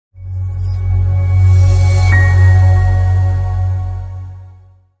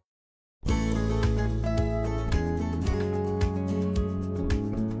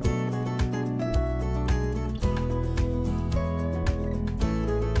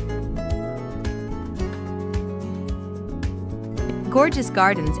Gorgeous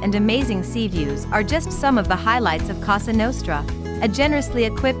gardens and amazing sea views are just some of the highlights of Casa Nostra, a generously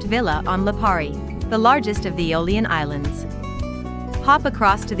equipped villa on Lipari, the largest of the Aeolian Islands. Hop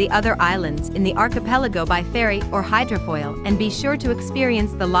across to the other islands in the archipelago by ferry or hydrofoil and be sure to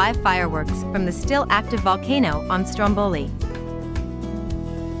experience the live fireworks from the still active volcano on Stromboli.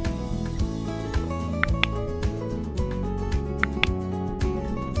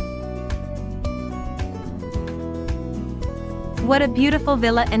 What a beautiful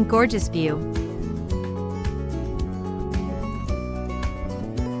villa and gorgeous view!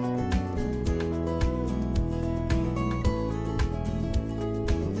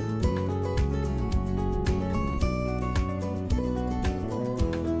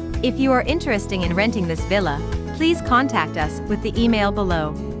 If you are interested in renting this villa, please contact us with the email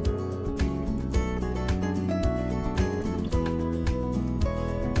below.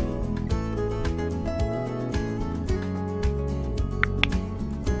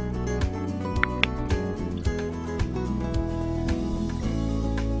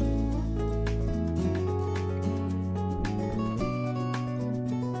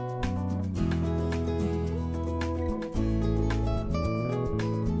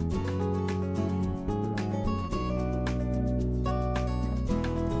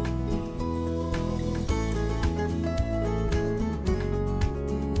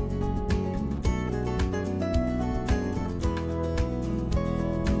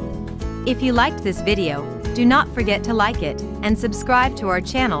 If you liked this video, do not forget to like it and subscribe to our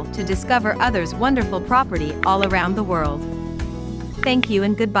channel to discover others wonderful property all around the world. Thank you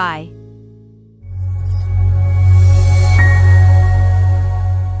and goodbye.